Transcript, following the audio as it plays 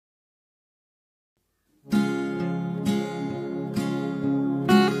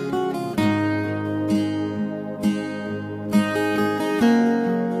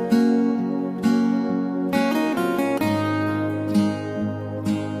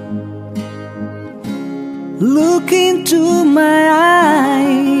look into my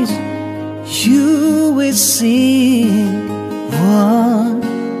eyes, you will see what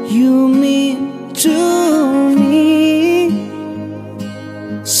you mean to me.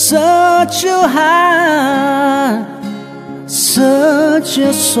 Search your heart, search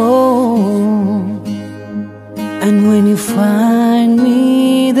your soul, and when you find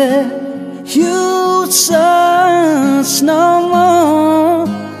me there, you search no more.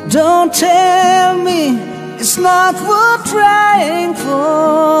 Don't tell me it's not worth trying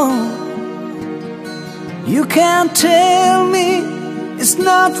for. You can't tell me it's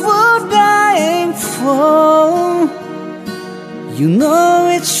not worth dying for. You know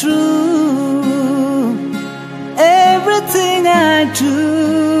it's true. Everything I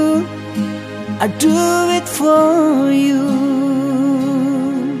do it for you.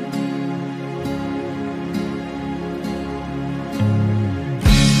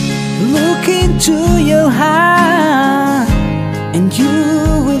 Look into your heart and you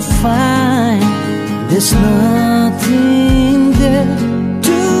will find there's nothing there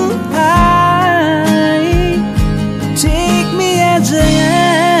to hide. Take me as I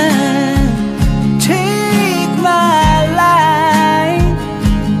am, take my life,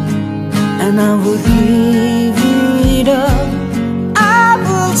 and I will give it up. I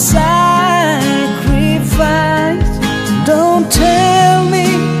will sacrifice. Don't tell me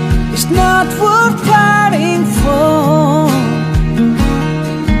it's not worth fighting for.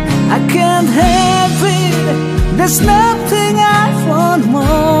 I can't have it. There's nothing I want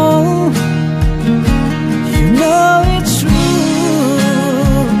more. You know it's true.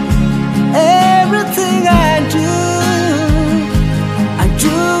 Everything I do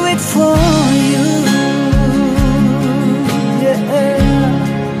it for you. Yeah.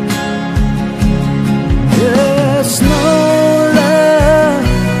 There's no love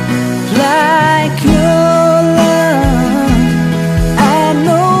like your love, and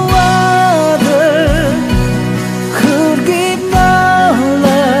no other could give more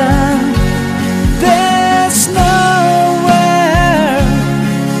love. There's nowhere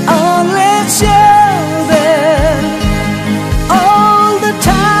unless you're there all the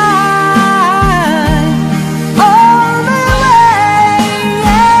time, all the way.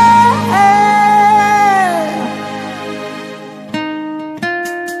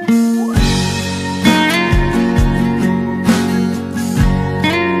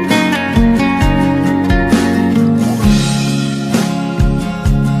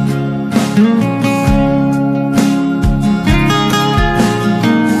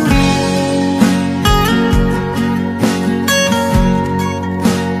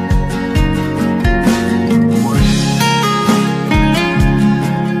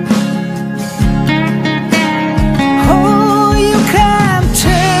 Oh, you can't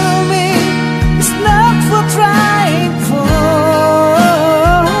tell me it's not worth trying for.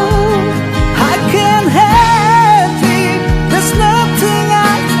 I can't have it. There's nothing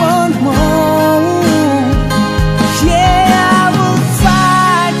I want more. Yeah, I will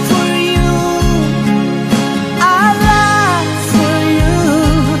fight for you. I lie for you.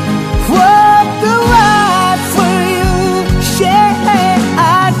 Walk the ride for you. Yeah,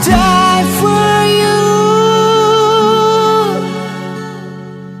 I die for you.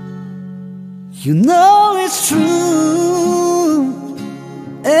 You know it's true.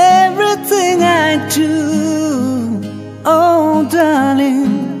 Everything I do, oh darling,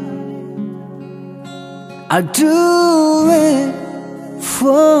 I do it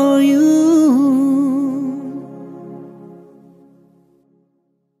for you.